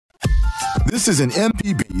This is an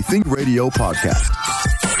MPB Think Radio podcast.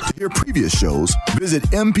 To hear previous shows, visit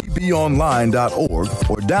mpbonline.org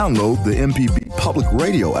or download the MPB Public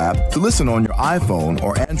Radio app to listen on your iPhone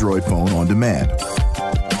or Android phone on demand.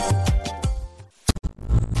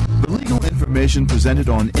 The legal information presented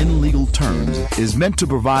on In Legal Terms is meant to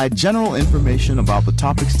provide general information about the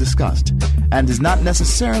topics discussed and is not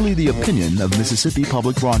necessarily the opinion of Mississippi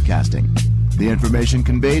Public Broadcasting. The information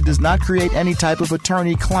conveyed does not create any type of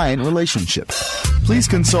attorney-client relationship. Please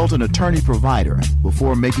consult an attorney provider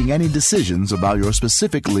before making any decisions about your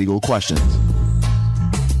specific legal questions.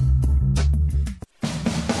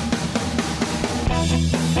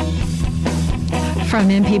 From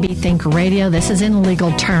MPB Think Radio, this is In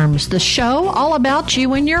Legal Terms, the show all about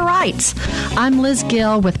you and your rights. I'm Liz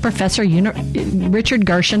Gill with Professor Richard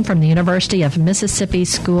Gershon from the University of Mississippi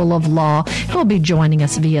School of Law. He'll be joining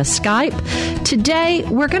us via Skype. Today,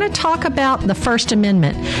 we're going to talk about the First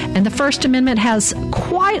Amendment, and the First Amendment has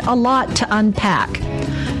quite a lot to unpack.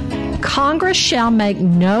 Congress shall make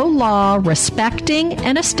no law respecting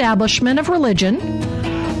an establishment of religion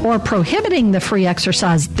or prohibiting the free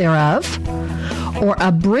exercise thereof, or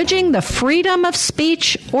abridging the freedom of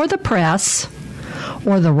speech or the press,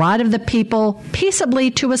 or the right of the people peaceably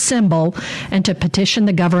to assemble and to petition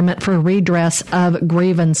the government for redress of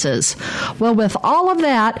grievances. Well, with all of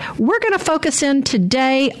that, we're going to focus in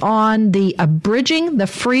today on the abridging the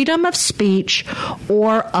freedom of speech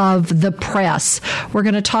or of the press. We're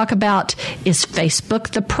going to talk about, is Facebook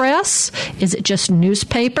the press? Is it just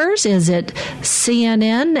newspapers? Is it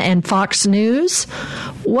CNN and Fox News?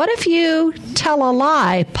 What if you tell a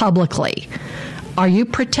lie publicly? Are you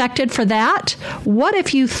protected for that? What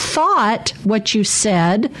if you thought what you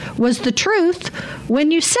said was the truth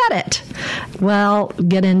when you said it? Well,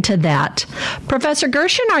 get into that. Professor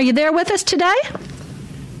Gershon, are you there with us today?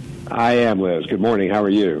 I am, Liz. Good morning. How are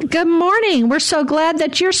you? Good morning. We're so glad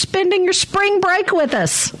that you're spending your spring break with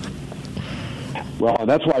us. Well,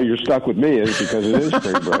 that's why you're stuck with me, is because it is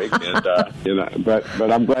spring break. And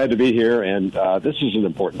but I'm glad to be here, and this is an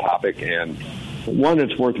important topic, and one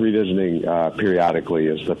it's worth revisiting periodically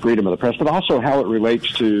is the freedom of the press, but also how it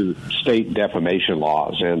relates to state defamation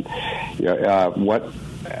laws and what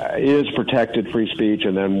is protected free speech,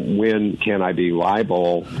 and then when can I be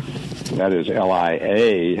liable, that is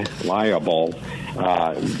LIA, liable,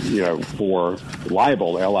 for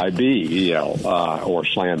libel, LIBEL, or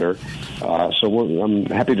slander. So I'm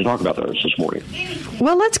happy to talk about those this morning.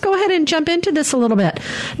 Well, let's go ahead and jump into this a little bit.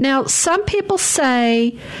 Now, some people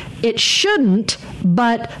say it shouldn't,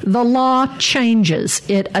 but the law changes.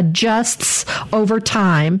 It adjusts over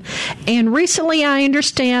time. And recently, I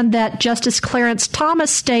understand that Justice Clarence Thomas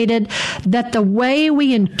stated that the way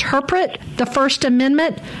we interpret the First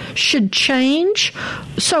Amendment should change.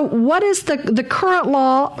 So what is the current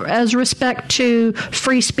law as respect to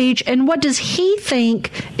free speech, and what does he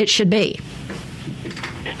think it should be?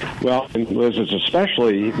 Well, Liz, it's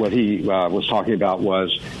especially what he was talking about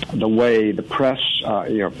was the way the press,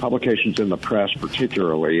 publications in the press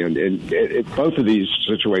particularly, and both of these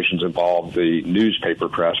situations involve the newspaper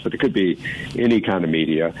press, but it could be any kind of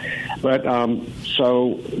media. But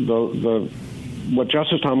so what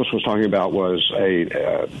Justice Thomas was talking about was a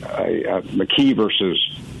McKee versus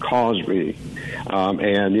Cosby. We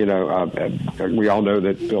all know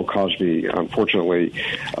that Bill Cosby, unfortunately,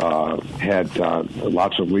 had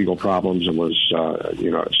lots of legal problems and was,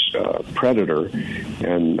 a predator.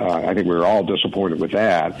 And I think we were all disappointed with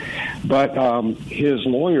that. But his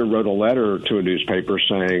lawyer wrote a letter to a newspaper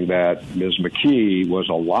saying that Ms. McKee was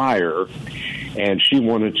a liar, and she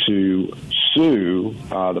wanted to sue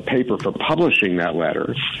the paper for publishing that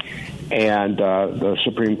letter. And the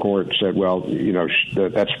Supreme Court said, well,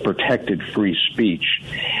 that's protected free speech.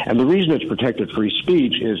 And the reason it's protected free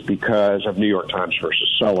speech is because of New York Times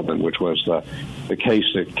versus Sullivan, which was the case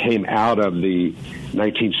that came out of the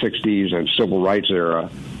 1960s and civil rights era.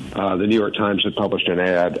 The New York Times had published an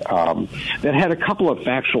ad that had a couple of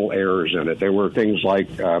factual errors in it. There were things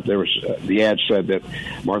like the ad said that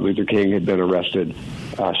Martin Luther King had been arrested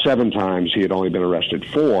 7 times. He had only been arrested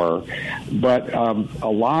 4. But a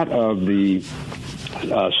lot of the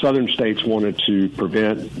southern states wanted to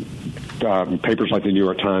prevent papers like the New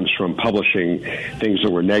York Times from publishing things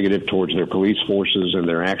that were negative towards their police forces and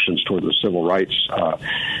their actions toward the civil rights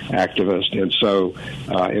activists. And so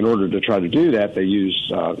in order to try to do that, they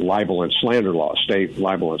used libel and slander laws, state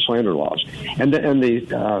libel and slander laws. And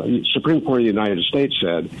the Supreme Court of the United States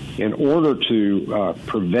said in order to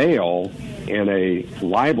prevail in a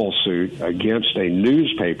libel suit against a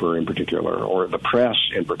newspaper in particular, or the press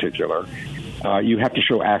in particular, you have to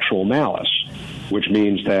show actual malice, which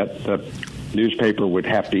means that newspaper would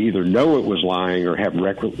have to either know it was lying or have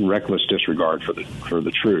reckless disregard for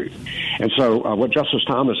the truth. And so what Justice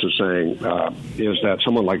Thomas is saying is that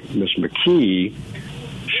someone like Ms. McKee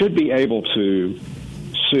should be able to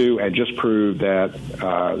sue and just prove that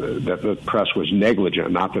that the press was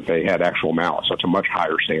negligent, not that they had actual malice. That's a much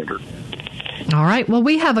higher standard. All right. Well,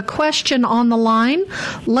 we have a question on the line.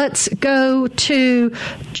 Let's go to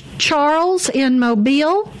Charles in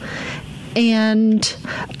Mobile. And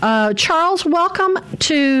Charles, welcome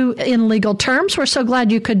to In Legal Terms. We're so glad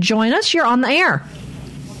you could join us. You're on the air.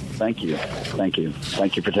 Thank you. Thank you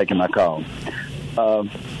for taking my call.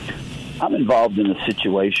 I'm involved in a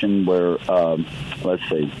situation where, let's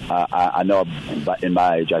see, I know in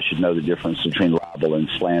my age I should know the difference between libel and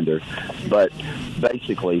slander, but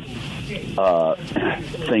basically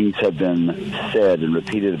things have been said and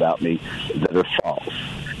repeated about me that are false.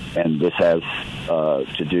 And this has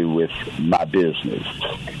to do with my business,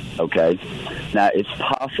 okay? Now, it's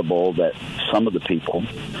possible that some of the people,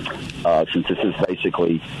 since this is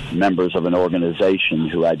basically members of an organization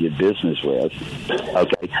who I did business with,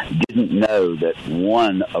 okay, didn't know that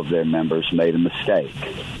one of their members made a mistake,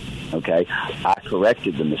 okay? I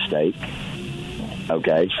corrected the mistake,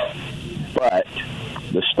 okay? But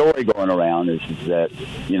the story going around is that,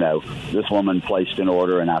 this woman placed an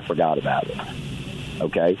order and I forgot about it.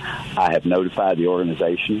 Okay, I have notified the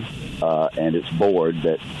organization and its board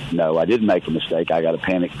that, no, I didn't make a mistake. I got a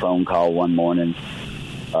panic phone call one morning,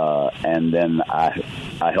 and then I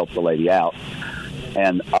helped the lady out.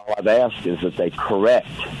 And all I've asked is that they correct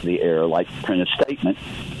the error, like print a statement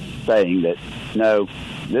saying that, no,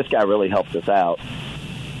 this guy really helped us out.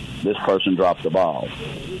 This person dropped the ball.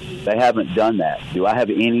 They haven't done that. Do I have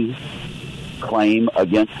any claim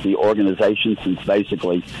against the organization, since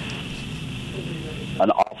basically an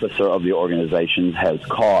officer of the organization has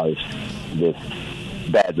caused this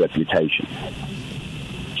bad reputation?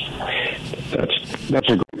 That's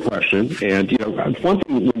a great question. And, one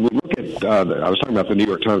thing, when we look at, I was talking about the New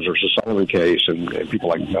York Times versus Sullivan case and people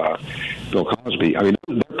like Bill Cosby. I mean,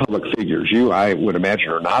 they're public figures. You, I would imagine,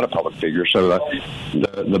 are not a public figure. So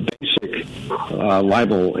the basic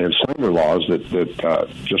libel and slander laws that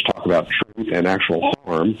just talk about truth and actual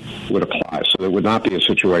harm would apply. So there would not be a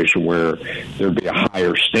situation where there'd be a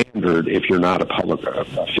higher standard if you're not a public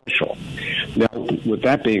official. Now, with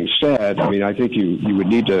that being said, I mean, I think you would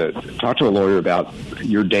need to talk to a lawyer about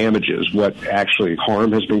your damages, what actually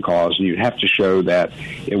harm has been caused, and you'd have to show that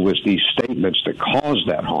it was these statements that caused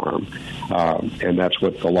that harm, and that's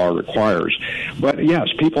what the law requires. But yes,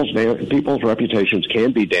 people's reputations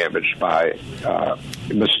can be damaged by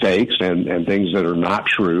mistakes and things that are not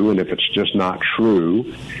true, and if it's just not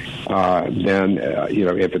true, then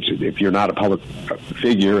if you're not a public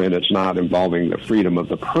figure and it's not involving the freedom of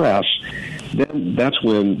the press, then that's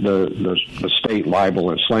when the state libel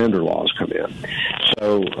and slander laws come in.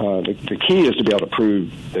 So the key is to be able to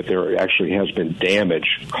prove that there actually has been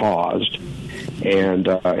damage caused and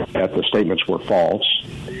that the statements were false.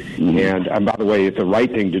 Mm-hmm. And by the way, the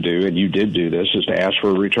right thing to do, and you did do this, is to ask for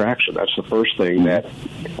a retraction. That's the first thing that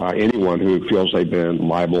anyone who feels they've been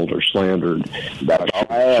libeled or slandered that's all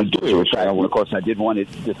I have to do. Of course, I did want it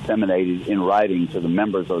disseminated in writing to the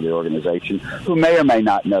members of the organization who may or may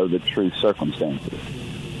not know the true circumstances.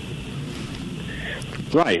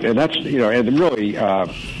 Right, and that's, and really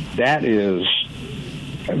that is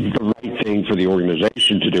the right thing for the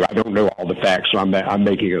organization to do. I don't know all the facts, so I'm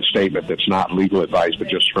making a statement that's not legal advice, but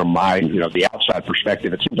just from my, the outside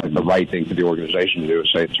perspective, it seems like the right thing for the organization to do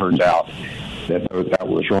is say it turns out that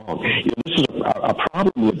was wrong. This is a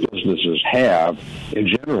problem that businesses have in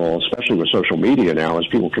general, especially with social media now, is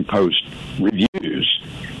people can post reviews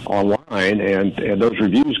online, and those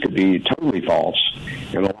reviews could be totally false,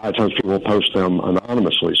 and a lot of times people post them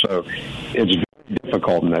anonymously. So it's very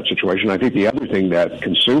difficult in that situation. I think the other thing that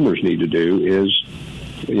consumers need to do is,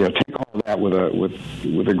 take all of that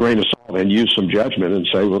with a grain of salt and use some judgment and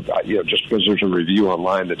say, well, just because there's a review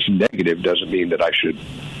online that's negative doesn't mean that I should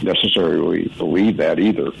necessarily believe that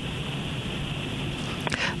either.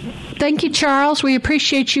 Thank you, Charles. We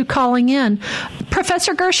appreciate you calling in.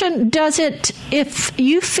 Professor Gershon, does it, if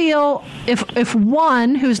you feel, if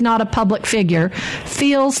one who's not a public figure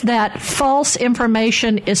feels that false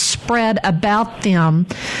information is spread about them,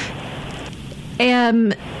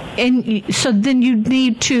 and so then you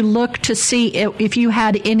need to look to see if you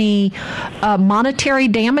had any monetary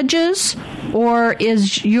damages, or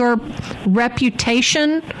is your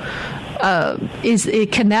reputation,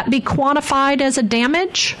 can that be quantified as a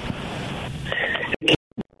damage? It's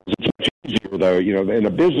much easier though, in a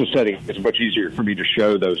business setting, it's much easier for me to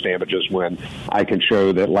show those damages when I can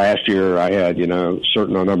show that last year I had,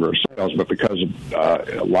 certain number of sales, but because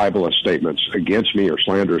of libelous statements against me or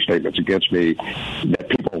slanderous statements against me, that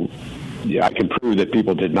people, I can prove that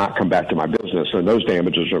people did not come back to my business, and those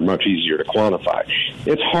damages are much easier to quantify.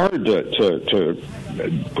 It's hard to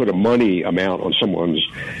put a money amount on someone's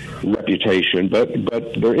reputation, but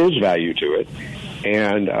there is value to it.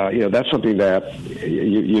 And, that's something that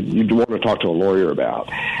you want to talk to a lawyer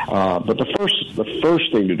about. But the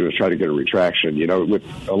first thing to do is try to get a retraction. With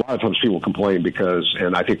a lot of times people complain because,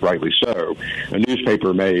 and I think rightly so, a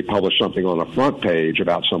newspaper may publish something on the front page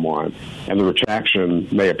about someone, and the retraction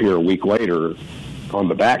may appear a week later on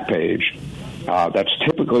the back page. That's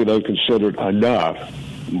typically, though, considered enough.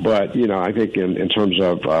 But, I think in terms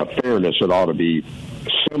of fairness, it ought to be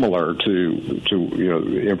similar to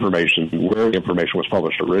information where the information was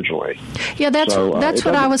published originally. Yeah, that's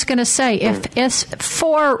what I was going to say. If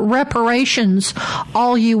for reparations,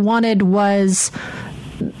 all you wanted was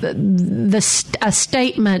a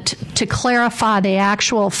statement to clarify the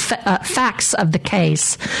actual facts of the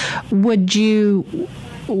case, would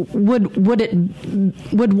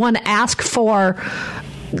one ask for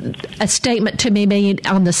a statement to be made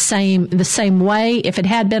on the same way? If it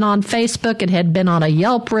had been on Facebook, it had been on a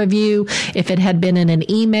Yelp review, if it had been in an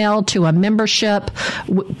email to a membership,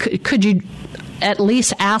 could you at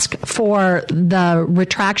least ask for the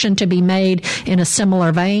retraction to be made in a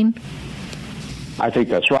similar vein? I think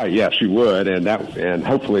that's right. Yes, you would, and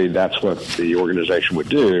hopefully that's what the organization would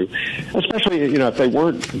do. Especially, if they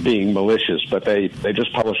weren't being malicious, but they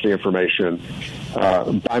just published the information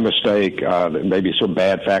by mistake, maybe some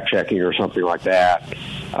bad fact checking or something like that.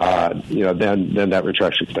 Then that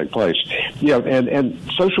retraction could take place. And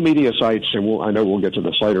social media sites, and I know we'll get to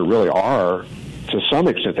this later, really are, to some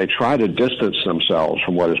extent, they try to distance themselves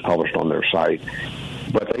from what is published on their site.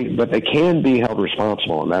 But they can be held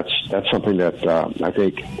responsible, and that's something that I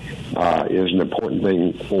think is an important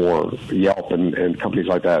thing for Yelp and companies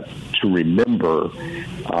like that to remember.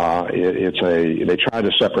 They try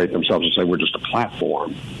to separate themselves and say we're just a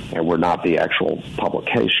platform and we're not the actual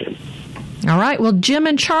publication. All right. Well, Jim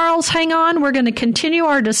and Charles, hang on. We're going to continue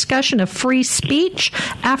our discussion of free speech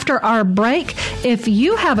after our break. If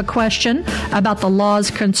you have a question about the laws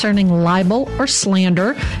concerning libel or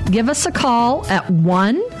slander, give us a call at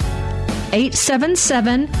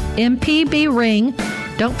 1-877-MPB-RING.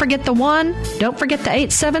 Don't forget the 1. Don't forget the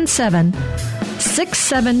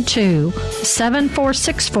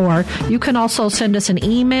 877-672-7464. You can also send us an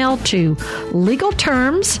email to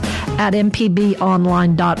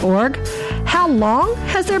legalterms@mpbonline.org. How long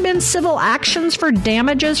has there been civil actions for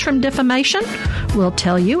damages from defamation? We'll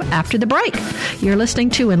tell you after the break. You're listening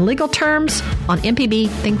to In Legal Terms on MPB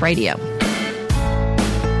Think Radio.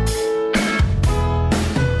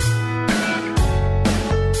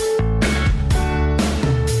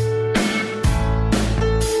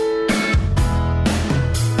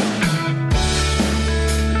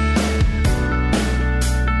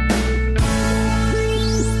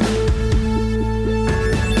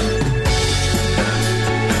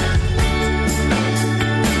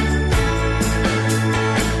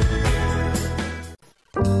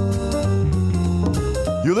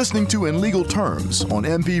 You're listening to In Legal Terms on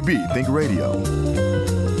MPB Think Radio.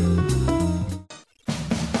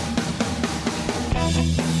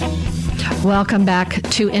 Welcome back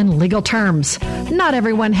to In Legal Terms. Not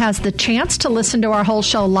everyone has the chance to listen to our whole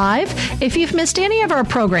show live. If you've missed any of our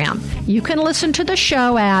program, you can listen to the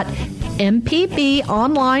show at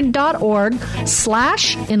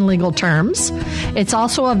mpbonline.org/inlegalterms. It's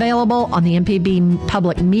also available on the MPB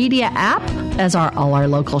Public Media app, as are all our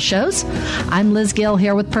local shows. I'm Liz Gill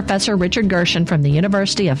here with Professor Richard Gershon from the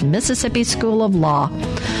University of Mississippi School of Law.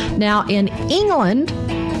 Now, in England,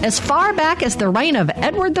 as far back as the reign of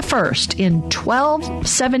Edward I in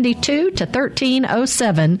 1272 to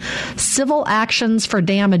 1307, civil actions for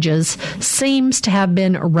damages seems to have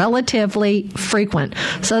been relatively frequent.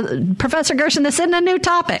 So, Professor Gershon, this isn't a new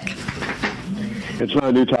topic. It's not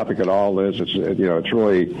a new topic at all, Liz. It's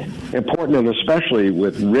really important, and especially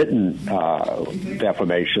with written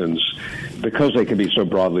defamations, because they can be so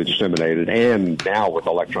broadly disseminated, and now with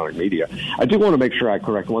electronic media. I do want to make sure I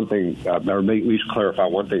correct one thing, or at least clarify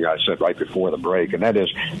one thing I said right before the break, and that is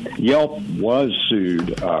Yelp was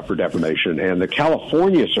sued for defamation, and the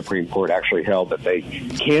California Supreme Court actually held that they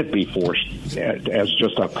can't be forced as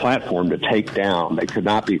just a platform to take down. They could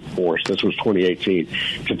not be forced, this was 2018,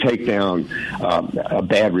 to take down a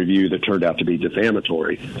bad review that turned out to be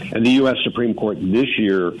defamatory. And the U.S. Supreme Court this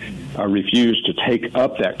year refused to take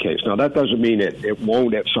up that case. Now, that doesn't doesn't mean it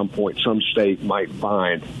won't at some point. Some state might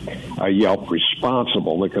find Yelp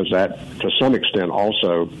responsible, because that, to some extent,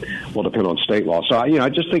 also will depend on state law. So, I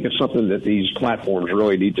just think it's something that these platforms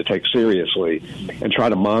really need to take seriously and try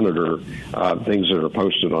to monitor things that are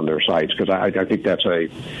posted on their sites, because I think that's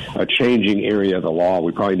a changing area of the law.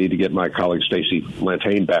 We probably need to get my colleague Stacey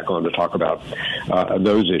Lantane back on to talk about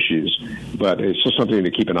those issues, but it's just something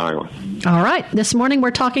to keep an eye on. All right. This morning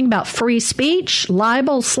we're talking about free speech,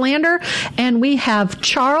 libel, slander, and we have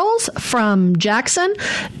Charles from Jackson.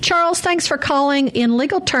 Charles, thanks for calling In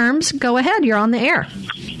Legal Terms. Go ahead. You're on the air.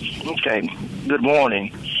 Okay. Good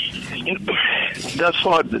morning. Thus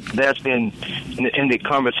far, there's been, in the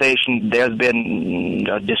conversation, there's been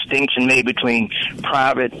a distinction made between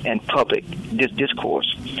private and public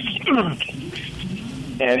discourse.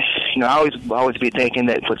 And, I always be thinking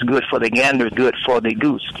that what's good for the gander is good for the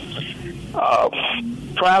goose.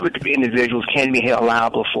 Private individuals can be held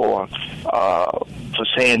liable for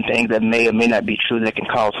saying things that may or may not be true that can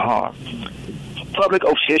cause harm. Public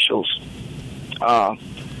officials, the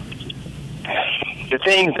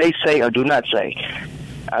things they say or do not say,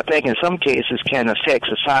 I think in some cases can affect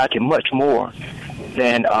society much more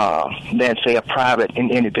than say a private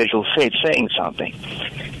individual saying something.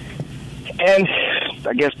 And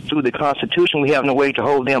I guess through the Constitution, we have no way to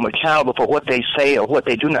hold them accountable for what they say or what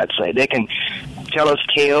they do not say. They can tell us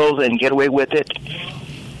tales and get away with it.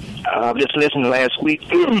 Just listened last week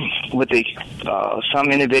with some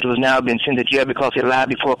individuals now have been sent to jail because they lied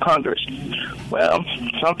before Congress. Well,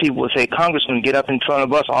 some people will say congressmen get up in front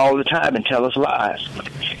of us all the time and tell us lies,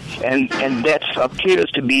 and that appears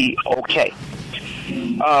to be okay.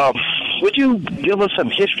 Would you give us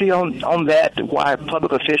some history on that? Why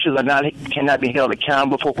public officials cannot be held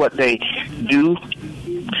accountable for what they do?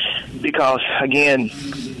 Because again,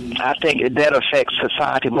 I think that affects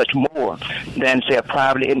society much more than, say, a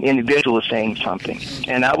private individual saying something.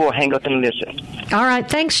 And I will hang up and listen. All right.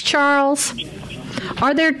 Thanks, Charles.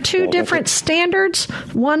 Are there two different standards,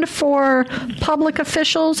 one for public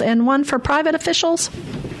officials and one for private officials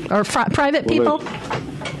or private people?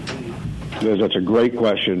 That's a great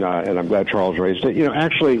question, and I'm glad Charles raised it.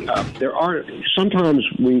 Actually, there are sometimes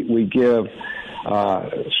we give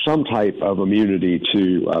some type of immunity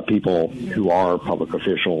to people who are public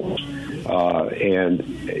officials,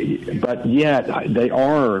 but yet they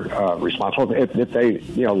are responsible if they,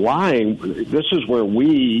 lying. This is where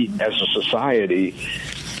we, as a society,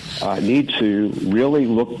 need to really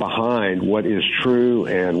look behind what is true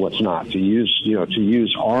and what's not. To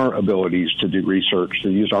use our abilities to do research,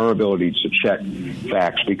 to use our abilities to check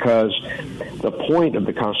facts, because the point of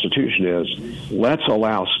the Constitution is let's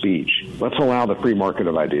allow speech. Let's allow the free market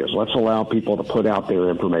of ideas. Let's allow people to put out their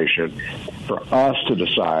information for us to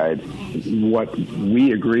decide what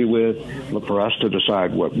we agree with, for us to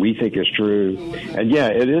decide what we think is true. And yeah,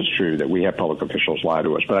 it is true that we have public officials lie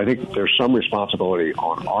to us, but I think there's some responsibility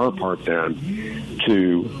on our part then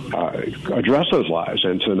to address those lies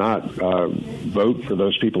and to not vote for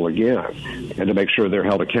those people again, and to make sure they're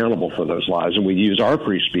held accountable for those lies. And we use our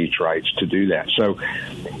free speech rights to do that. So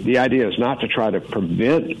the idea is not to try to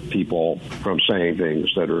prevent people from saying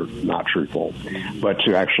things that are not truthful, but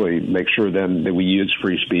to actually make sure then that we use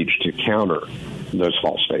free speech to counter those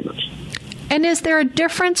false statements. And is there a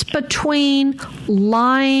difference between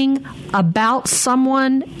lying about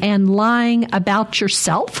someone and lying about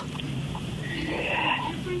yourself?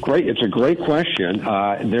 Great. It's a great question.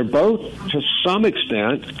 They're both, to some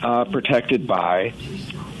extent, protected by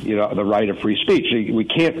the right of free speech. We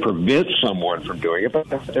can't prevent someone from doing it, but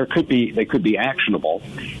they could be actionable.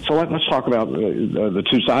 So let's talk about the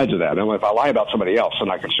two sides of that. And if I lie about somebody else, then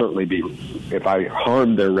I can certainly if I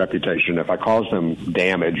harm their reputation, if I cause them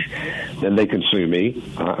damage, then they can sue me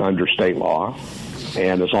under state law.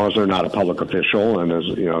 And as long as they're not a public official, and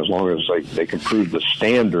as long as they can prove the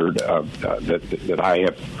standard that I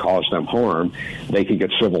have caused them harm, they can get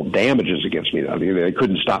civil damages against me. I mean, they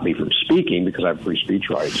couldn't stop me from speaking because I have free speech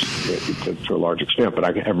rights to a large extent, but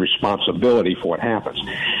I have responsibility for what happens.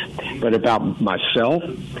 But about myself,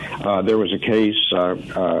 there was a case,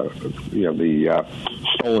 the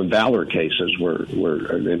stolen valor cases were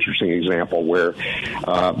an interesting example where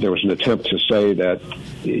there was an attempt to say that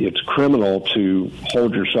it's criminal to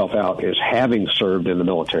hold yourself out as having served in the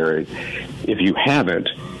military if you haven't.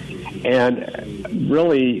 And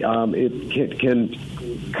really, can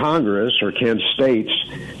Congress or can states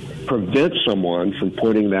prevent someone from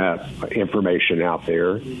putting that information out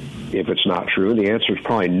there if it's not true? And the answer is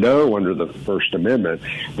probably no under the First Amendment,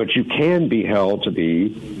 but you can be held to be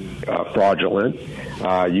fraudulent.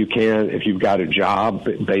 You can, if you've got a job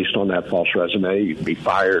based on that false resume, you can be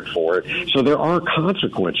fired for it. So there are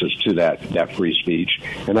consequences to that free speech,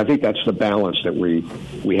 and I think that's the balance that we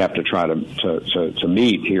have to try to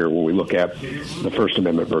meet here when we look at the First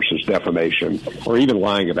Amendment versus defamation or even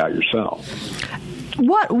lying about yourself.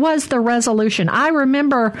 What was the resolution? I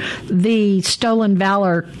remember the stolen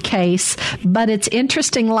valor case, but it's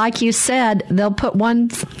interesting. Like you said, they'll put one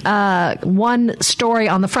story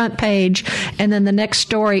on the front page, and then the next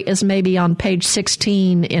story is maybe on page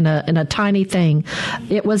 16 in a tiny thing.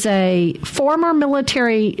 It was a former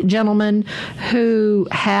military gentleman who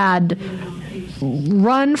had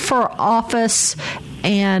run for office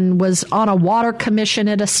and was on a water commission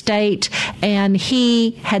at a state, and he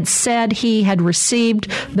had said he had received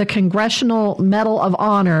the Congressional Medal of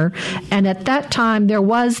Honor, and at that time there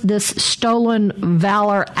was this Stolen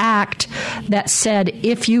Valor Act that said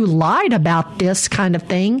if you lied about this kind of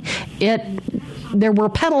thing, there were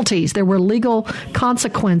penalties, there were legal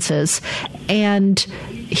consequences, and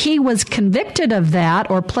he was convicted of that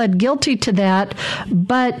or pled guilty to that.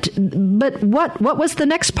 But what was the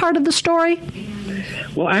next part of the story?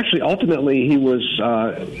 Well, actually, ultimately, he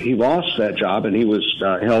lost that job, and he was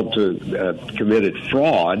held to committed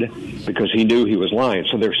fraud because he knew he was lying.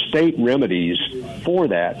 So there's state remedies for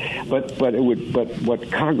that, but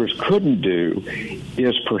what Congress couldn't do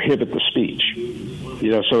is prohibit the speech.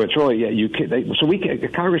 So it's really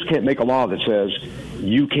Congress can't make a law that says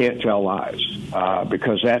you can't tell lies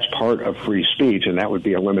because that's part of free speech, and that would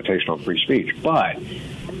be a limitation on free speech. But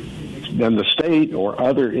then the state or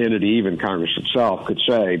other entity, even Congress itself, could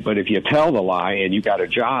say, but if you tell the lie and you got a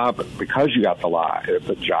job because you got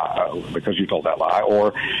because you told that lie,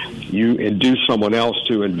 or you induce someone else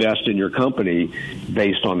to invest in your company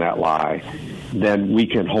based on that lie, then we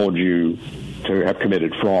can hold you to have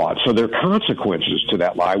committed fraud. So there are consequences to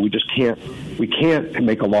that lie. We can't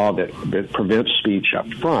make a law that prevents speech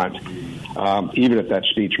up front, even if that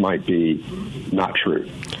speech might be not true.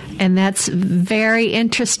 And that's very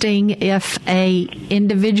interesting. If a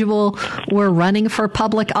individual were running for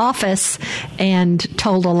public office and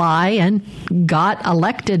told a lie and got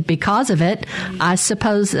elected because of it, I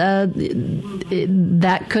suppose that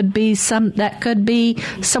could be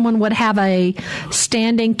someone would have a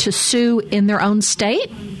standing to sue in their own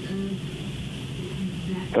state.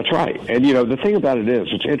 That's right. And the thing about it is,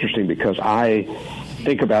 it's interesting because I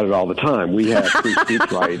think about it all the time. We have free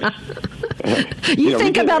speech rights. You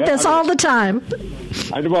think about this all the time.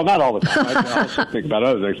 Well, not all the time. I also think about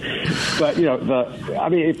other things. But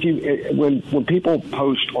when people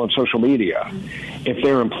post on social media, if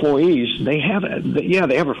they're employees, they have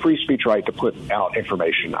a free speech right to put out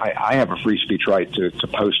information. I have a free speech right to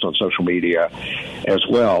post on social media as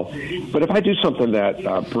well. But if I do something that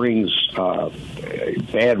brings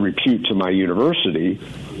bad repute to my university,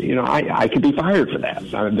 I could be fired for that.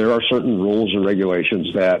 There are certain rules and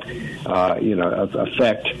regulations that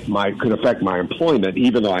could affect my employment,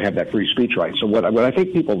 even though I have that free speech right. So what I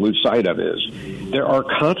think people lose sight of is there are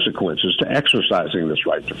consequences to exercising this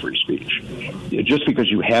right to free speech. Just because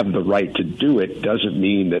you have the right to do it doesn't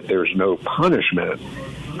mean that there's no punishment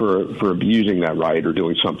for abusing that right or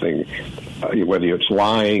doing something, whether it's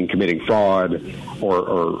lying, committing fraud,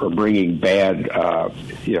 or bringing bad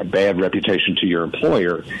reputation to your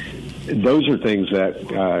employer. Those are things that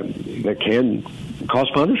can cause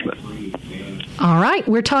punishment. All right,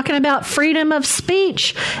 we're talking about freedom of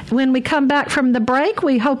speech. When we come back from the break,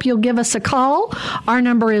 we hope you'll give us a call. Our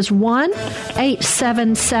number is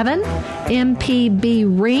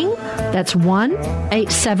 1-877-MPB-RING. That's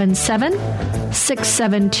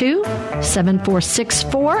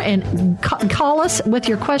 1-877-672-7464. And call us with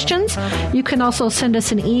your questions. You can also send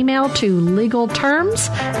us an email to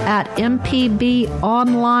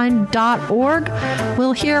legalterms@mpbonline.org.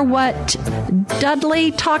 We'll hear what Dudley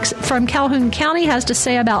from Calhoun County has to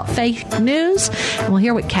say about fake news, and we'll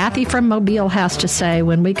hear what Kathy from Mobile has to say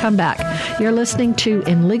when we come back. You're listening to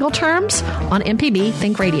In Legal Terms on MPB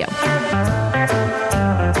Think Radio.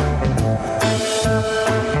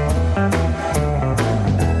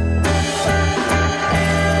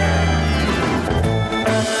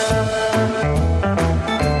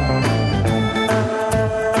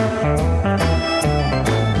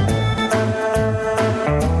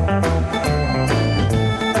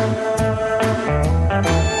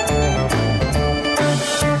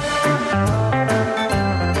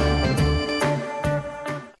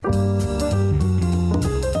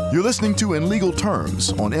 Listening to In Legal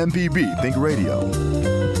Terms on MPB Think Radio.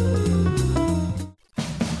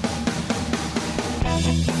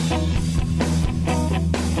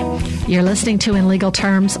 You're listening to In Legal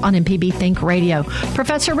Terms on MPB Think Radio.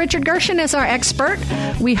 Professor Richard Gershon is our expert.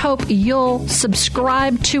 We hope you'll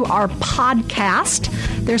subscribe to our podcast.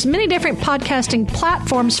 There's many different podcasting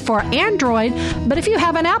platforms for Android, but if you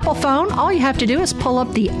have an Apple phone, all you have to do is pull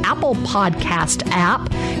up the Apple Podcast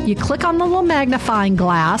app. You click on the little magnifying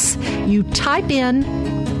glass. You type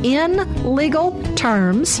in legal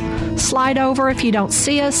terms, slide over if you don't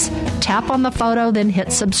see us, tap on the photo, then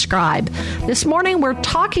hit subscribe. This morning we're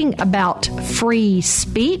talking about free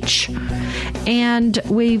speech, and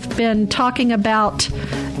we've been talking about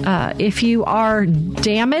if you are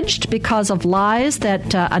damaged because of lies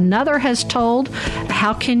that another has told,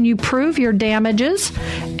 how can you prove your damages?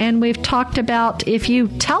 And we've talked about if you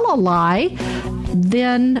tell a lie,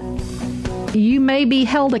 then you may be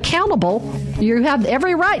held accountable. You have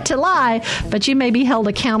every right to lie, but you may be held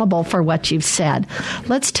accountable for what you've said.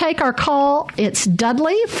 Let's take our call. It's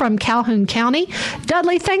Dudley from Calhoun County.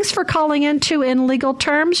 Dudley, thanks for calling into In Legal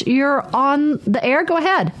Terms. You're on the air. Go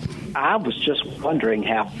ahead. I was just wondering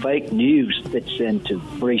how fake news fits into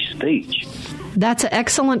free speech. That's an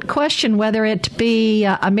excellent question, whether it be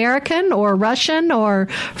American or Russian or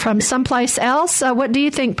from someplace else. What do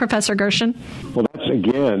you think, Professor Gershon? Well, that's,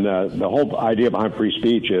 again, the whole idea behind free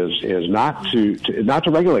speech is not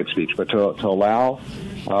to regulate speech, but to allow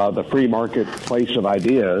the free marketplace of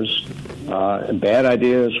ideas, bad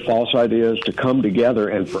ideas, false ideas, to come together,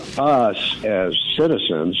 and for us as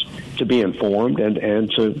citizens to be informed and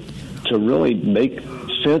to really make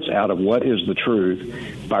sense out of what is the truth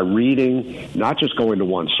by reading, not just going to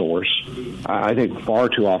one source. I think far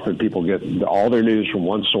too often people get all their news from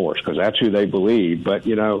one source because that's who they believe. But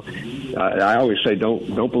I always say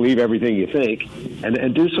don't believe everything you think,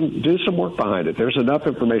 and do some work behind it. There's enough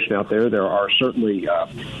information out there. There are certainly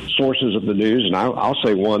sources of the news, and I'll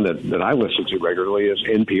say one that I listen to regularly is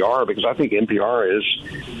NPR, because I think NPR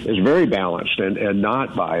is very balanced and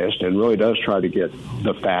not biased, and really does try to get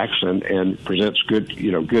the facts and presents good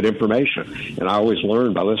information. And I always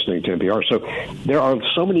learn by listening to NPR. So there are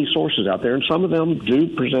so many sources out there, and some of them do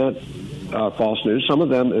present false news. Some of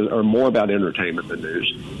them are more about entertainment than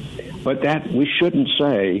news. But that we shouldn't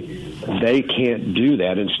say they can't do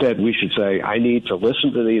that. Instead, we should say, I need to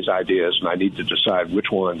listen to these ideas, and I need to decide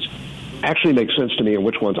which ones actually make sense to me and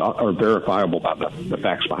which ones are verifiable about the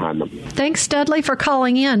facts behind them. Thanks, Dudley, for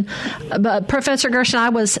calling in. Professor Gershon, I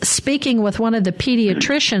was speaking with one of the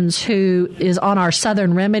pediatricians who is on our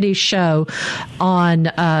Southern Remedy show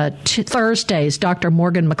on Thursdays, Dr.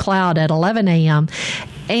 Morgan McLeod at 11 a.m.,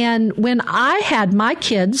 and when I had my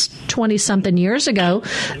kids 20-something years ago,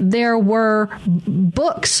 there were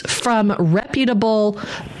books from reputable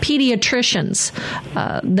pediatricians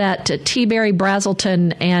that T. Barry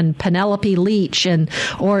Brazelton and Penelope Leach,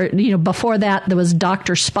 or before that there was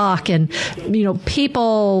Dr. Spock, and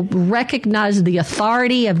people recognized the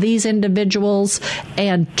authority of these individuals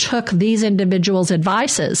and took these individuals'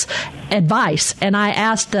 advice. And I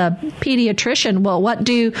asked the pediatrician, well, what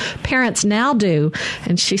do parents now do?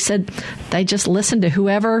 And she said they just listen to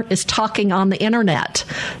whoever is talking on the internet.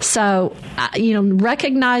 So,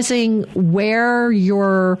 recognizing where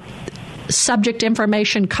your subject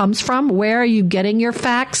information comes from, where are you getting your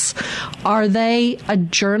facts? Are they a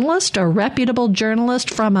journalist, a reputable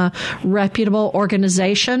journalist from a reputable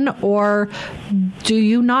organization, or do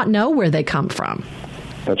you not know where they come from?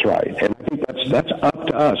 That's right. And I think that's up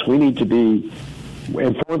to us. We need to be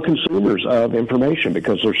informed consumers of information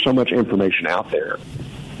because there's so much information out there.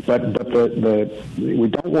 But we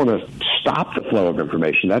don't want to stop the flow of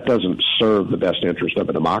information. That doesn't serve the best interest of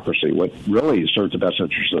a democracy. What really serves the best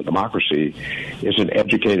interest of a democracy is an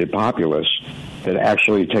educated populace that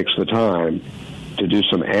actually takes the time to do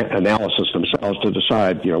some analysis themselves to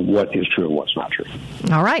decide, what is true and what's not true.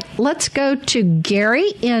 All right. Let's go to Gary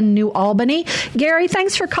in New Albany. Gary,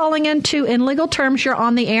 thanks for calling into In Legal Terms. You're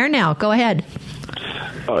on the air now. Go ahead.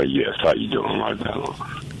 Yes. How you doing right now?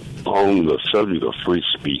 On the subject of free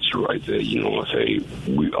speech right there,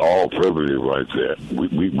 we all privileged right there.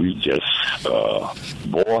 We just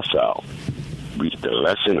voice out, read the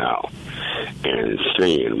lesson out, and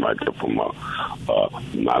saying right there from my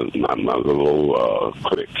little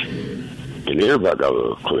clique. And everybody got a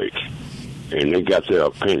little clique, and they got their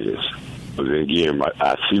opinions. But then again,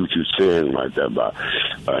 I see what you're saying right there about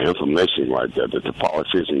information right there that the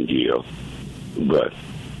politicians give, but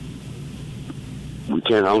we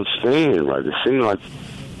can't understand, right? It seems like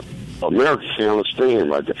America can't understand,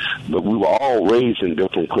 right? But we were all raised in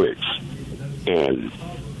different cliques, and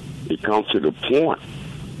it comes to the point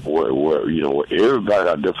where everybody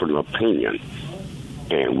got a different opinion,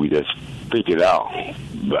 and we just pick it out.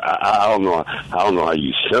 But I don't know how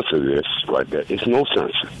you censor this right there. It's no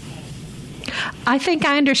censor. I think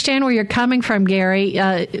I understand where you're coming from, Gary.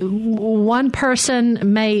 One person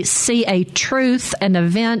may see a truth, an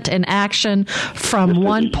event, an action from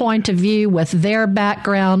one point of view with their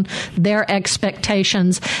background, their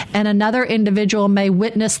expectations, and another individual may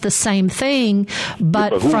witness the same thing,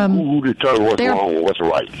 but from who determines what's wrong and what's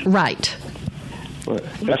right? Right. Well,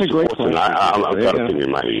 that's a great question. I've got a thing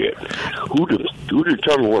in my head. Who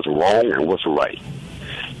determines what's wrong and what's right?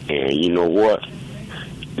 And you know what?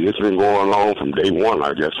 This has been going on from day one,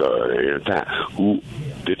 I guess, at a time. Who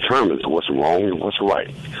determines what's wrong and what's right?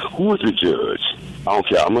 Who is the judge? I don't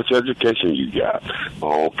care how much education you got.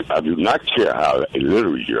 I do not care how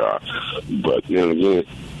illiterate you are. But then again,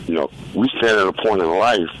 we stand at a point in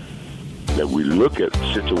life that we look at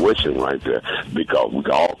the situation right there because we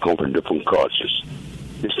all come from different cultures.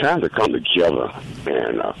 It's time to come together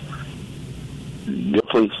and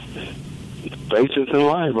different faces in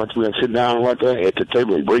life. Like we have to sit down right there at the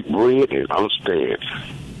table and break bread and understand.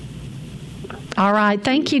 All right.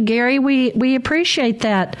 Thank you, Gary. We appreciate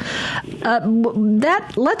that.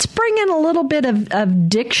 Let's bring in a little bit of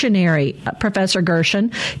dictionary, Professor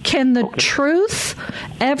Gershon. Can the truth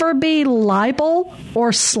ever be libel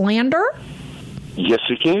or slander? Yes,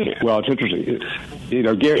 it can. Well, it's interesting.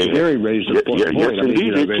 Gary raised a point. Yes,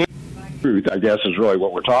 indeed. Truth, I guess, is really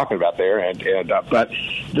what we're talking about there, but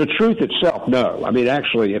the truth itself, no. I mean,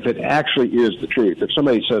 actually, if it actually is the truth, if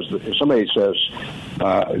somebody says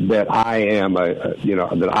that I am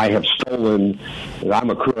that I have stolen, that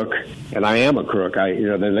I'm a crook, and I am a crook,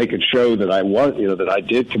 then they could show that I was, that I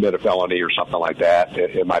did commit a felony or something like that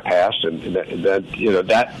in my past, and that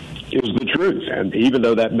is the truth. And even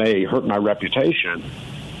though that may hurt my reputation,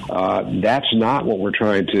 that's not what we're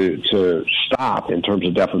trying to stop in terms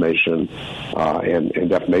of defamation and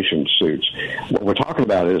defamation suits. What we're talking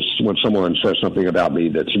about is when someone says something about me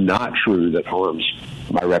that's not true, that harms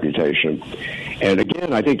my reputation. And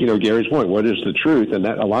again, I think, Gary's point, what is the truth? And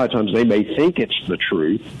that a lot of times they may think it's the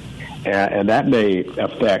truth, and that may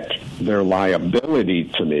affect their liability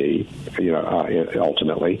to me,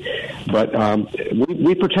 ultimately. But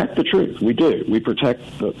we protect the truth. We do. We protect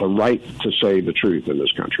the right to say the truth in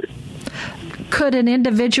this country. Could an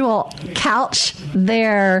individual couch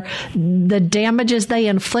the damages they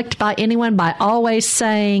inflict by anyone by always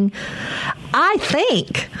saying, "I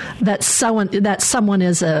think that someone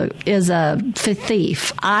is a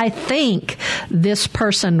thief. I think this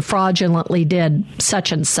person fraudulently did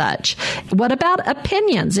such and such." What about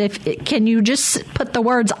opinions? Can you just put the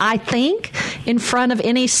words "I think" in front of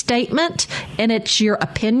any statement and it's your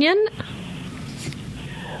opinion?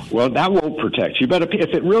 Well, that won't protect you. But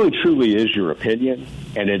if it really truly is your opinion,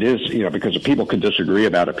 and it is, because people can disagree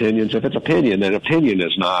about opinions. If it's opinion, then opinion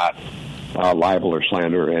is not libel or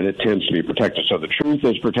slander, and it tends to be protected. So the truth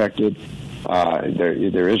is protected.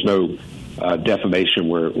 There is no defamation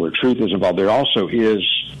where truth is involved. There also is,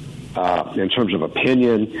 in terms of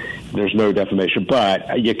opinion, there's no defamation.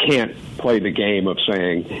 But you can't play the game of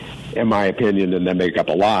saying, in my opinion, and then make up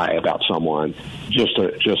a lie about someone just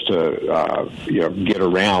to get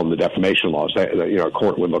around the defamation laws. A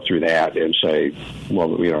court would look through that and say, well,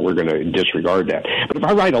 we're going to disregard that. But if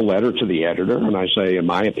I write a letter to the editor and I say, in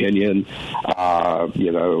my opinion,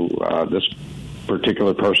 this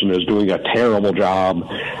particular person is doing a terrible job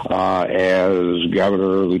as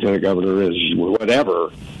governor, lieutenant governor, as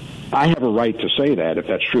whatever, I have a right to say that if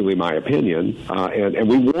that's truly my opinion, and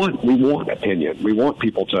we want opinion. We want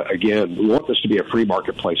people to, again, we want this to be a free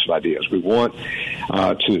marketplace of ideas. We want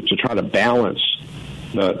to try to balance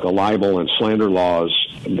the libel and slander laws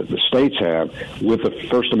that the states have with the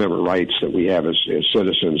First Amendment rights that we have as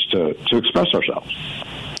citizens to express ourselves.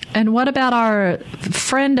 And what about our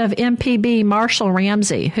friend of MPB, Marshall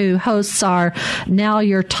Ramsey, who hosts our Now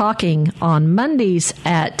You're Talking on Mondays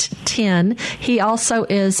at 10? He also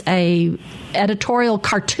is a editorial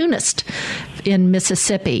cartoonist in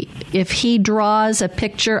Mississippi. If he draws a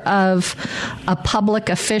picture of a public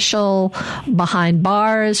official behind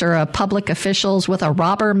bars or a public officials with a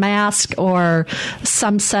robber mask or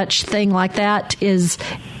some such thing like that, is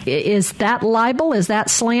that libel? Is that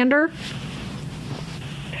slander?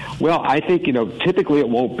 Well, I think, typically it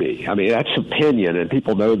won't be. I mean, that's opinion, and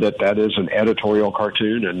people know that is an editorial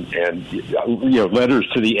cartoon, and letters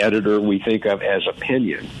to the editor we think of as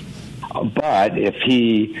opinion. But if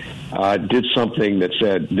he did something that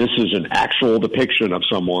said, this is an actual depiction of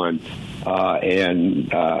someone, and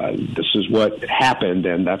this is what happened,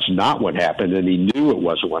 and that's not what happened, and he knew it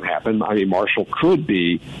wasn't what happened, I mean, Marshall could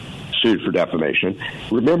be sued for defamation.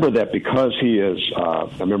 Remember that because he is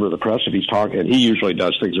a member of the press, if he's talking, and he usually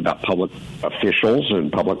does things about public officials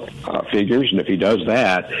and public figures, and if he does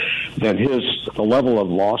that, then the level of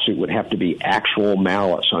lawsuit would have to be actual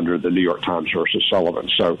malice under the New York Times versus Sullivan.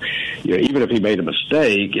 So, even if he made a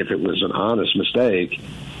mistake, if it was an honest mistake,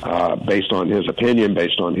 based on his opinion,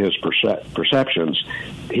 based on his perceptions,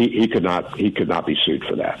 he could not be sued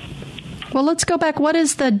for that. Well, let's go back. What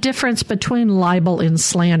is the difference between libel and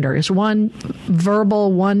slander? Is one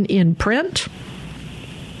verbal, one in print?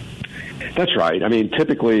 That's right. I mean,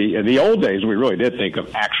 typically, in the old days, we really did think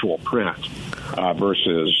of actual print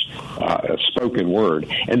versus a spoken word.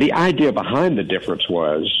 And the idea behind the difference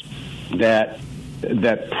was that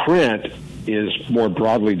print is more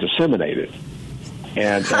broadly disseminated.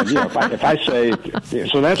 And if I say,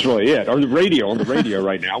 so that's really it. On the radio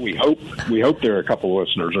right now, we hope there are a couple of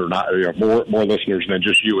listeners, or not, more listeners than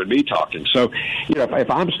just you and me talking. So, if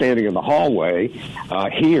I'm standing in the hallway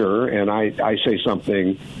here and I say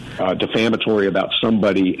something defamatory about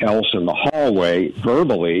somebody else in the hallway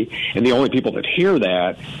verbally, and the only people that hear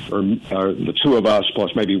that are the two of us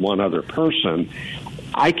plus maybe one other person,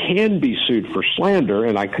 I can be sued for slander,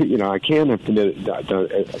 and I can have committed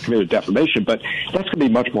defamation, but that's going to be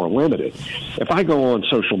much more limited. If I go on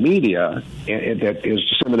social media and that is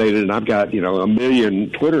disseminated, and I've got 1 million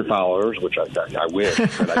Twitter followers, which I wish,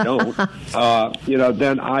 but I don't,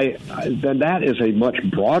 then that is a much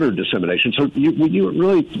broader dissemination. So you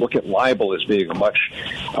really look at libel as being a much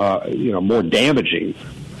more damaging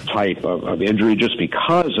type of injury, just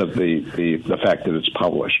because of the fact that it's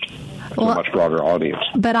published to a much broader audience.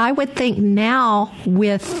 But I would think now,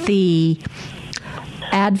 with the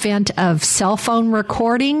advent of cell phone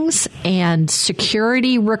recordings and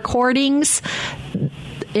security recordings,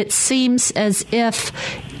 it seems as if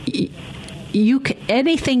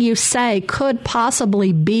anything you say could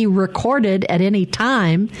possibly be recorded at any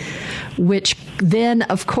time, which then,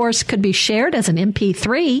 of course, could be shared as an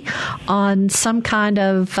MP3 on some kind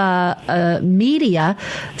of media,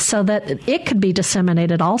 so that it could be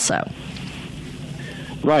disseminated also.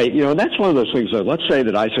 Right. And that's one of those things that, let's say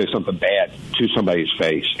that I say something bad to somebody's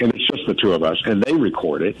face, and it's just the two of us, and they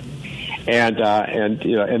record it, and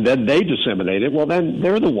then they disseminate it. Well, then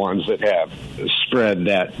they're the ones that have spread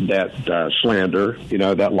that slander,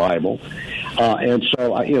 that libel. And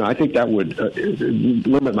so, I think that would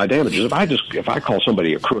limit my damages. If I call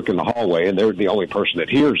somebody a crook in the hallway and they're the only person that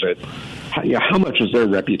hears it, how much has their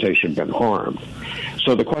reputation been harmed?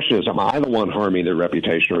 So the question is, am I the one harming their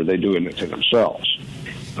reputation, or are they doing it to themselves?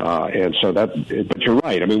 And so but you're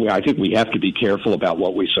right. I mean, I think we have to be careful about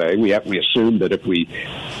what we say. We assume that if we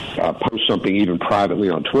post something even privately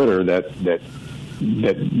on Twitter, that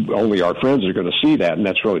only our friends are going to see that, and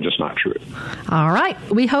that's really just not true. All right.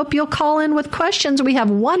 We hope you'll call in with questions. We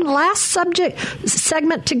have one last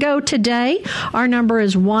segment to go today. Our number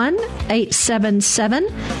is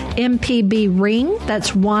 1-877-MPB-RING.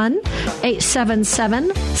 That's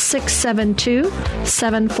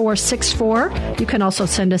 1-877-672-7464. You can also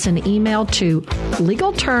send us an email to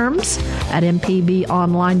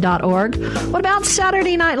legalterms@mpbonline.org. What about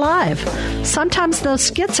Saturday Night Live? Sometimes those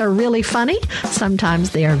skits are really funny.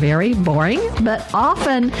 Sometimes they are very boring, but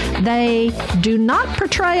often they do not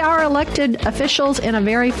portray our elected officials in a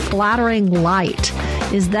very flattering light.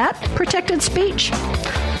 Is that protected speech?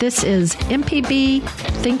 This is MPB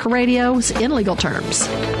Think Radio's In Legal Terms.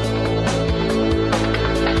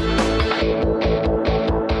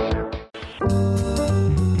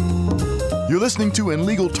 You're listening to In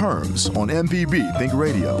Legal Terms on MPB Think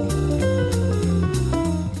Radio.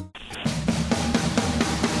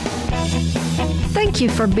 Thank you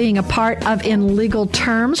for being a part of In Legal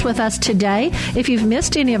Terms with us today. If you've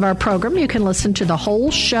missed any of our program, you can listen to the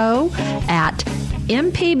whole show at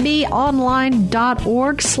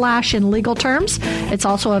mpbonline.org/In Legal Terms. It's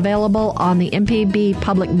also available on the MPB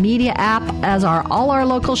Public Media app, as are all our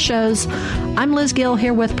local shows. I'm Liz Gill,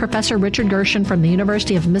 here with Professor Richard Gershon from the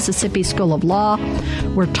University of Mississippi School of Law.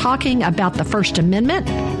 We're talking about the First Amendment,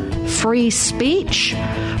 free speech.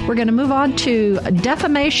 We're going to move on to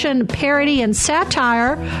defamation, parody, and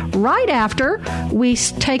satire right after we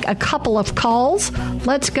take a couple of calls.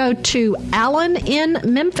 Let's go to Alan in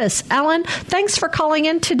Memphis. Alan, thanks for calling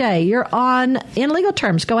in today. You're on In Legal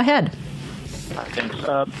Terms. Go ahead. Thanks.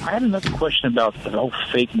 I had another question about the whole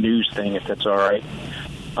fake news thing, if that's all right.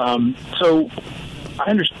 So I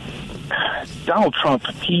understand Donald Trump,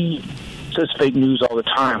 he says fake news all the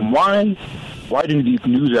time. Why do these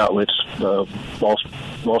news outlets, Wall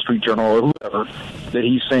Street Journal or whoever, that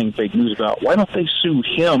he's saying fake news about, why don't they sue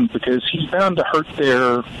him? Because he's bound to hurt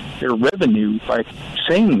their revenue by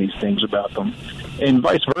saying these things about them. And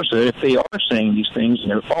vice versa, if they are saying these things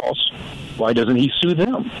and they're false, why doesn't he sue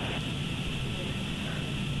them?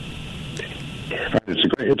 It's a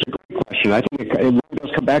great question. I think it really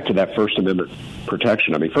does come back to that First Amendment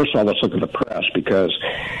protection. I mean, first of all, let's look at the press, because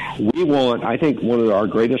I think one of our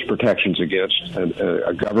greatest protections against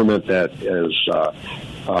a government that is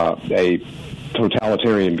a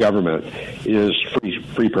totalitarian government is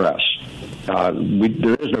free press.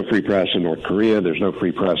 There is no free press in North Korea. There's no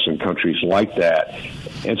free press in countries like that.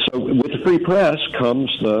 And so with the free press comes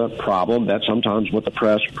the problem that sometimes what the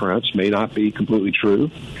press prints may not be completely true.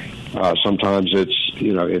 Sometimes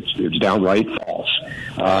it's downright false.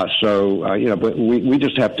 But we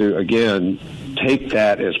just have to, again, take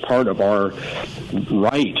that as part of our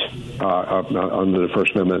right under the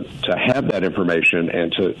First Amendment to have that information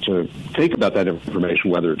and to think about that information,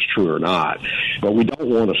 whether it's true or not. But we don't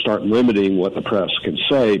want to start limiting what the press can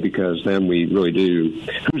say, because then we really do,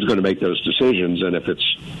 who's going to make those decisions? And if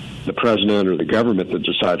it's the president or the government that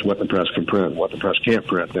decides what the press can print and what the press can't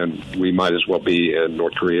print, then we might as well be in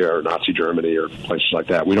North Korea or Nazi Germany or places like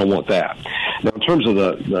that. We don't want that. Now, in terms of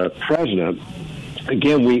the president,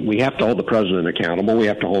 again, we have to hold the president accountable. We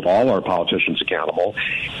have to hold all our politicians accountable.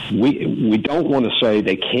 We don't want to say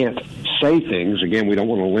they can't say things. Again, we don't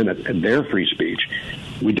want to limit their free speech.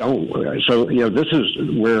 We don't. So, this is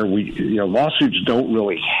where lawsuits don't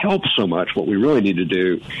really help so much. What we really need to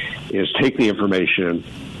do is take the information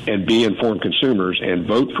and be informed consumers and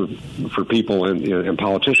vote for people and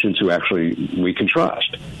politicians who actually we can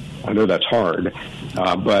trust. I know that's hard,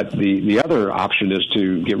 but the other option is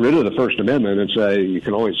to get rid of the First Amendment and say you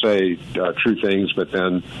can only say true things, but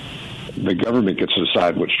then the government gets to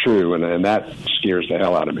decide what's true, and that scares the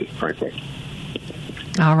hell out of me, frankly.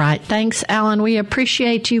 All right. Thanks, Alan. We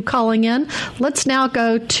appreciate you calling in. Let's now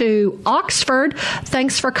go to Oxford.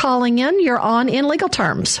 Thanks for calling in. You're on In Legal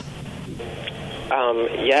Terms.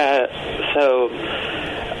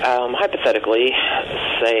 Hypothetically,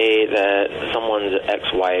 say that someone's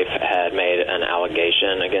ex-wife had made an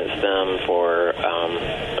allegation against them for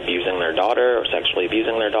abusing their daughter or sexually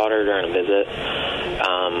abusing their daughter during a visit.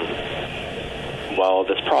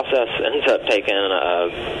 This process ends up taking a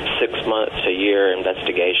 6 months to a year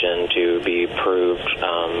investigation to be proved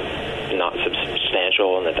not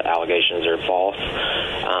substantial and that the allegations are false.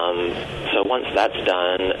 So once that's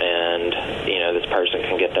done and, this person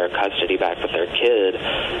can get their custody back with their kid,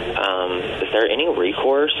 is there any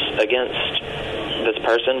recourse against this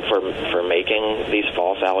person for making these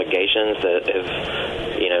false allegations that have,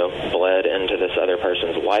 bled into this other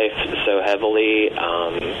person's life so heavily,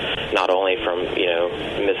 not only from,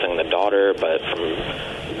 missing the daughter, but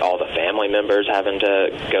from all the family members having to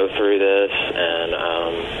go through this and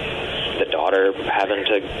the daughter having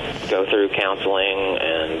to go through counseling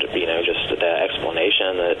and, just the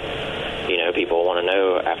explanation that, people want to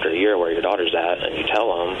know after a year where your daughter's at, and you tell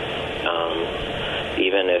them,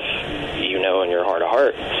 even if you know in your heart of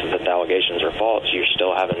hearts that the allegations are false, you're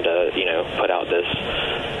still having to, put out this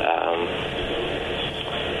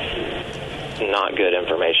not good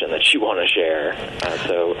information that you want to share.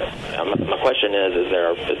 So my question is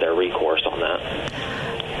there recourse on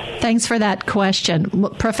that? Thanks for that question.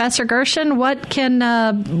 Professor Gershon, what can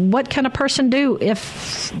a person do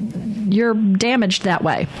if you're damaged that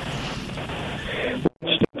way?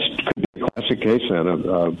 Classic case then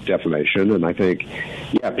of defamation, and I think,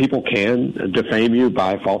 people can defame you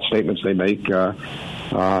by false statements they make in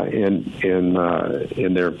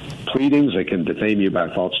their pleadings. They can defame you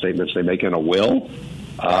by false statements they make in a will.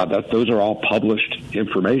 Those are all published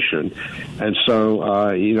information, and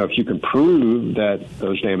so if you can prove that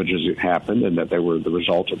those damages happened and that they were the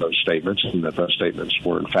result of those statements and that those statements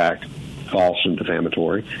were in fact false and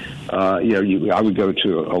defamatory, I would go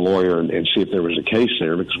to a lawyer and see if there was a case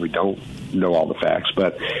there, because we don't know all the facts.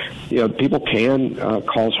 But people can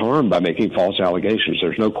cause harm by making false allegations.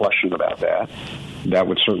 There's no question about that. That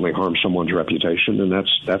would certainly harm someone's reputation, and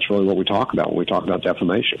that's really what we talk about when we talk about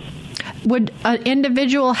defamation. Would an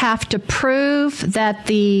individual have to prove that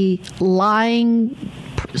the lying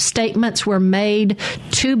statements were made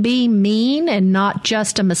to be mean and not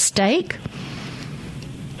just a mistake?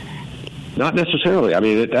 Not necessarily. I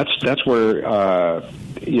mean, that's where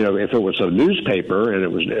if it was a newspaper and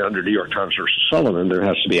it was under New York Times versus Sullivan, there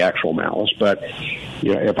has to be actual malice. But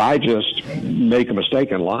if I just make a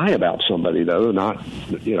mistake and lie about somebody, though, not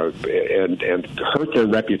and hurt their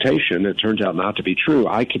reputation, it turns out not to be true,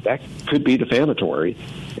 that could be defamatory,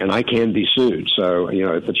 and I can be sued. So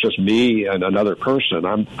if it's just me and another person,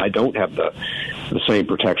 I don't have the same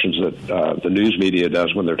protections that the news media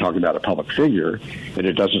does when they're talking about a public figure, and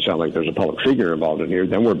it doesn't sound like there's a public figure involved in here.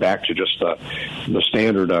 Then we're back to just the standard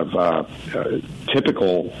standard of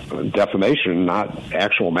typical defamation, not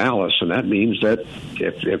actual malice, and that means that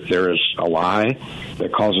if there is a lie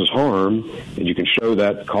that causes harm, and you can show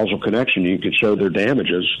that causal connection, you can show their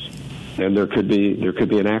damages, then there could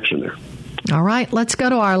be an action there. All right, let's go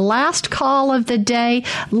to our last call of the day.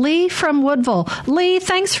 Lee from Woodville. Lee,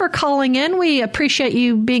 thanks for calling in. We appreciate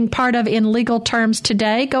you being part of In Legal Terms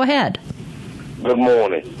today. Go ahead. Good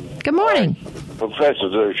morning. Good morning. Professor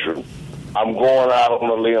Gershen, I'm going out on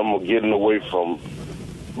a limb of getting away from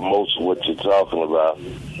most of what you're talking about.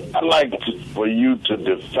 I'd like for you to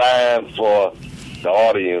define for the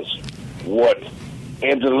audience what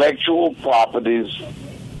intellectual properties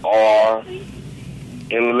are,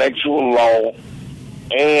 intellectual law,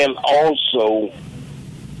 and also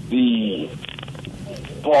the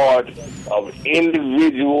part of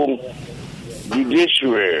individual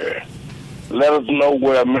judiciary. Let us know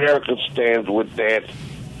where America stands with that,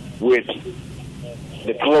 with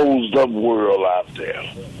the closed-up world out there.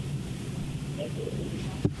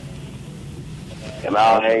 And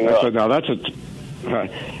I'll hang up. No,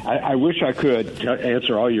 I wish I could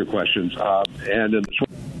answer all your questions. And in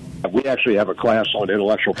we actually have a class on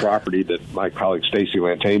intellectual property that my colleague Stacy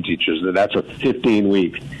Lantain teaches, and that's a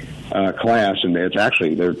 15-week class, and it's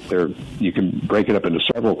actually you can break it up into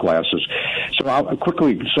several classes. So I'll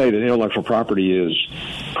quickly say that intellectual property is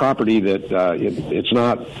property that it's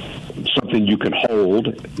not something you can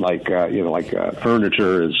hold, like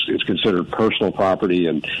furniture is considered personal property,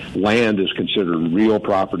 and land is considered real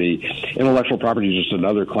property. Intellectual property is just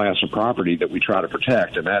another class of property that we try to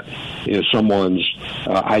protect, and that is someone's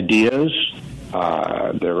ideas,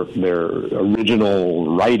 their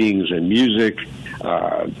original writings and music,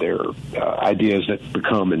 their ideas that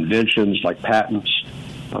become inventions like patents.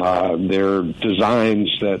 They're designs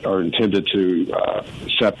that are intended to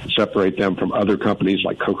separate them from other companies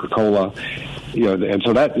like Coca-Cola, and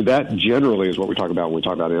so that generally is what we talk about when we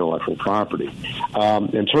talk about intellectual property.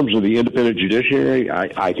 In terms of the independent judiciary,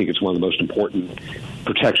 I think it's one of the most important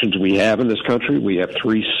protections we have in this country. We have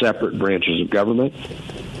 3 separate branches of government,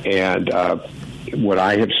 and what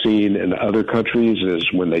I have seen in other countries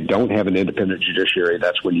is when they don't have an independent judiciary,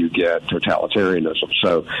 that's when you get totalitarianism.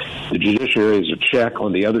 So the judiciary is a check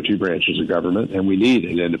on the other 2 branches of government, and we need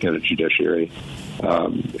an independent judiciary.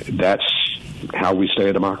 That's how we stay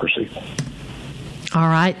a democracy. All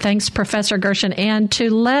right. Thanks, Professor Gershen. And to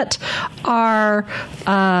let our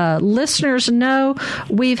listeners know,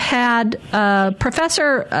 we've had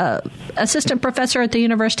assistant professor at the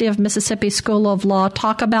University of Mississippi School of Law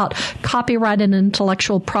talk about copyright and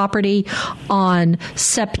intellectual property on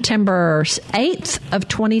September 8th of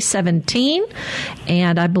 2017.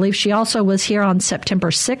 And I believe she also was here on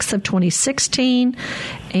September 6th of 2016.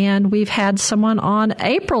 And we've had someone on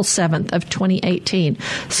April 7th of 2018.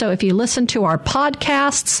 So if you listen to our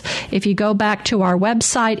podcasts, if you go back to our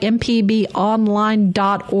website, mpbonline.org,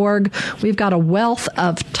 we've got a wealth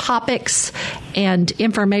of topics and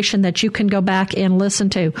information that you can go back and listen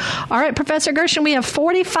to. All right, Professor Gershen, we have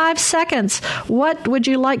 45 seconds. What would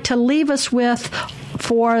you like to leave us with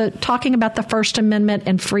for talking about the First Amendment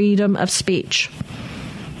and freedom of speech?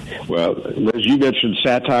 Well, Liz, you mentioned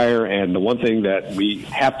satire, and the one thing that we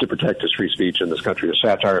have to protect as free speech in this country is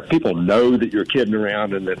satire. If people know that you're kidding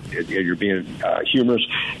around and that you're being humorous,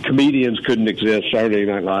 comedians couldn't exist, Saturday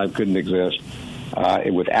Night Live couldn't exist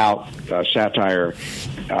without satire.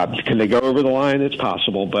 Can they go over the line? It's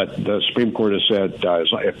possible, but the Supreme Court has said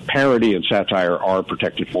if parody and satire are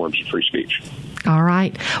protected forms of free speech. All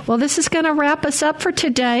right. Well, this is going to wrap us up for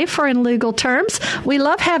today for In Legal Terms. We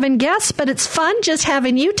love having guests, but it's fun just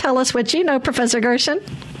having you tell us what you know, Professor Gershen.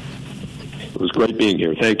 It was great being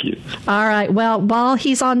here. Thank you. All right. Well, while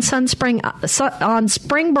he's on spring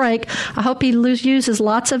break, I hope he uses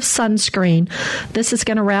lots of sunscreen. This is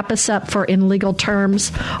going to wrap us up for In Legal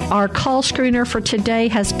Terms. Our call screener for today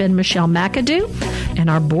has been Michelle McAdoo,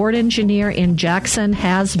 and our board engineer in Jackson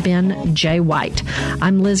has been Jay White.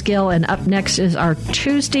 I'm Liz Gill, and up next is our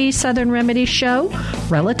Tuesday Southern Remedy show,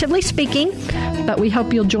 relatively speaking, but we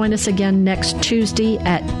hope you'll join us again next Tuesday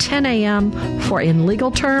at 10 a.m. for In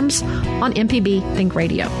Legal Terms on MPB Think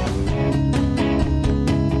Radio.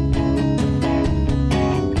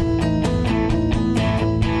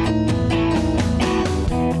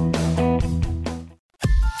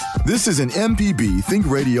 This is an MPB Think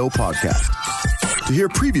Radio podcast. To hear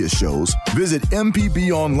previous shows, visit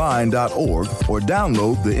mpbonline.org or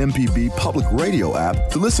download the MPB Public Radio app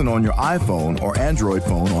to listen on your iPhone or Android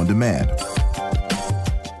phone on demand.